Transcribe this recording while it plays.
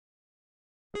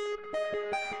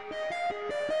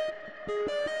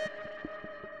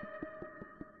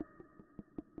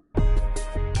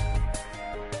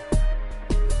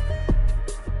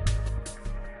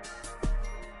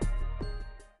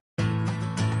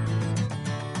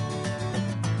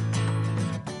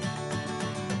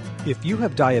If you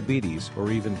have diabetes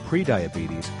or even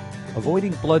prediabetes,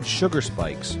 avoiding blood sugar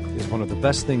spikes is one of the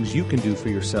best things you can do for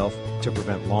yourself to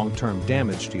prevent long-term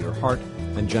damage to your heart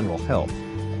and general health.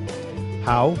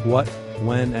 How, what,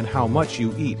 when, and how much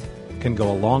you eat can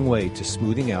go a long way to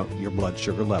smoothing out your blood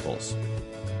sugar levels.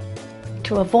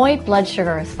 To avoid blood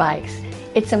sugar spikes,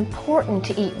 it's important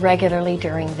to eat regularly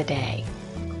during the day.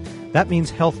 That means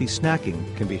healthy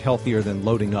snacking can be healthier than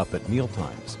loading up at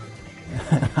mealtimes.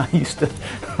 I used to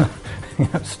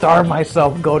starve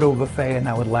myself, go to a buffet, and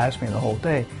that would last me the whole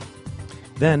day.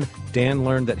 Then, Dan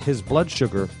learned that his blood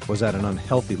sugar was at an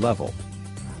unhealthy level.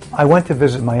 I went to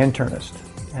visit my internist,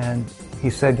 and he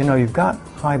said, you know, you've got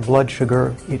high blood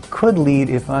sugar. It could lead,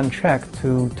 if unchecked,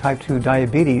 to type 2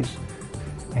 diabetes.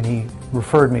 And he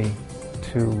referred me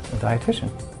to a dietitian.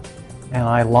 And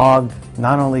I logged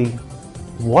not only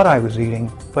what I was eating,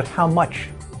 but how much.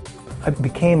 I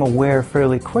became aware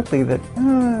fairly quickly that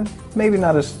maybe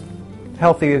not as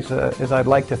healthy as I'd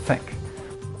like to think.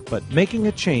 But making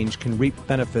a change can reap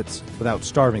benefits without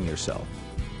starving yourself.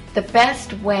 The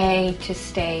best way to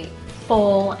stay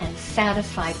full and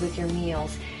satisfied with your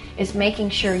meals is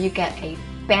making sure you get a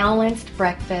balanced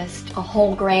breakfast, a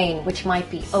whole grain, which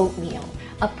might be oatmeal,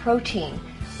 a protein,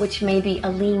 which may be a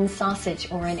lean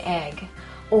sausage or an egg,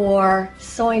 or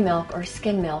soy milk or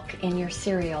skim milk in your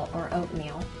cereal or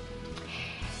oatmeal.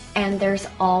 And there's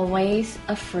always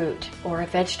a fruit or a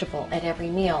vegetable at every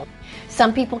meal.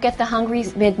 Some people get the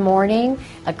hungries mid-morning.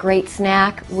 A great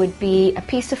snack would be a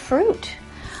piece of fruit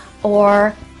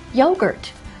or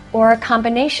yogurt or a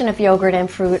combination of yogurt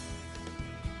and fruit.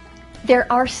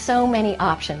 There are so many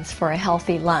options for a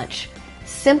healthy lunch.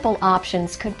 Simple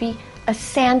options could be a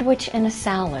sandwich and a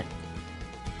salad,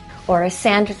 or a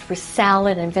sandwich with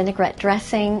salad and vinaigrette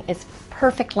dressing is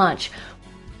perfect lunch.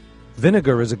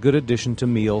 Vinegar is a good addition to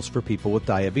meals for people with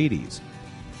diabetes.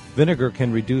 Vinegar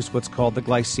can reduce what's called the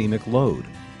glycemic load,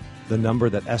 the number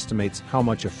that estimates how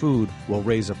much a food will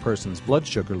raise a person's blood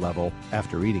sugar level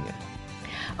after eating it.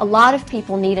 A lot of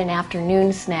people need an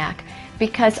afternoon snack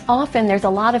because often there's a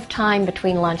lot of time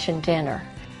between lunch and dinner.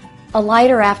 A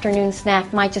lighter afternoon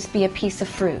snack might just be a piece of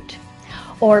fruit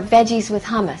or veggies with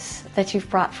hummus that you've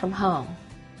brought from home.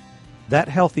 That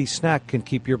healthy snack can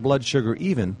keep your blood sugar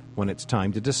even when it's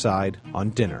time to decide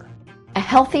on dinner. A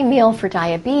healthy meal for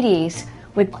diabetes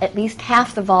would at least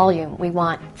half the volume we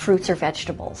want fruits or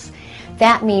vegetables.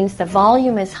 That means the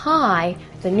volume is high,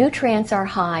 the nutrients are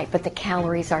high, but the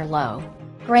calories are low.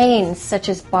 Grains such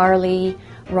as barley,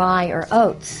 rye, or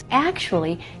oats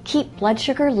actually keep blood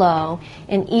sugar low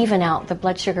and even out the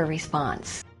blood sugar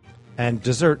response. And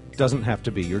dessert doesn't have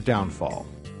to be your downfall.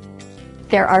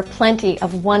 There are plenty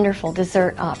of wonderful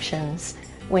dessert options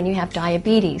when you have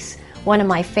diabetes. One of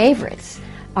my favorites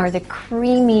are the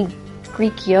creamy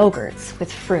Greek yogurts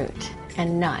with fruit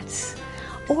and nuts,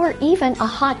 or even a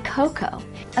hot cocoa,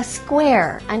 a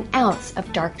square, an ounce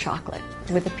of dark chocolate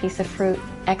with a piece of fruit,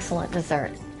 excellent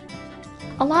dessert.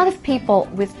 A lot of people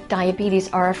with diabetes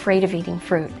are afraid of eating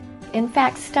fruit. In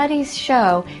fact, studies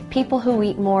show people who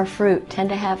eat more fruit tend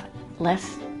to have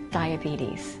less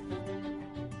diabetes.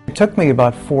 It took me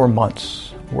about 4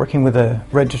 months working with a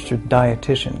registered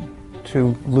dietitian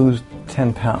to lose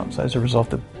 10 pounds as a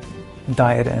result of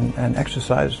diet and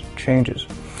exercise changes.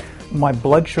 My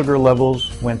blood sugar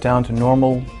levels went down to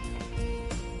normal,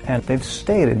 and they've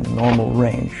stayed in normal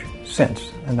range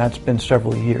since, and that's been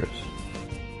several years.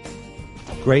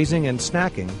 Grazing and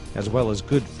snacking, as well as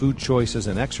good food choices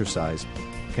and exercise,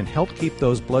 can help keep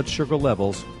those blood sugar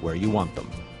levels where you want them.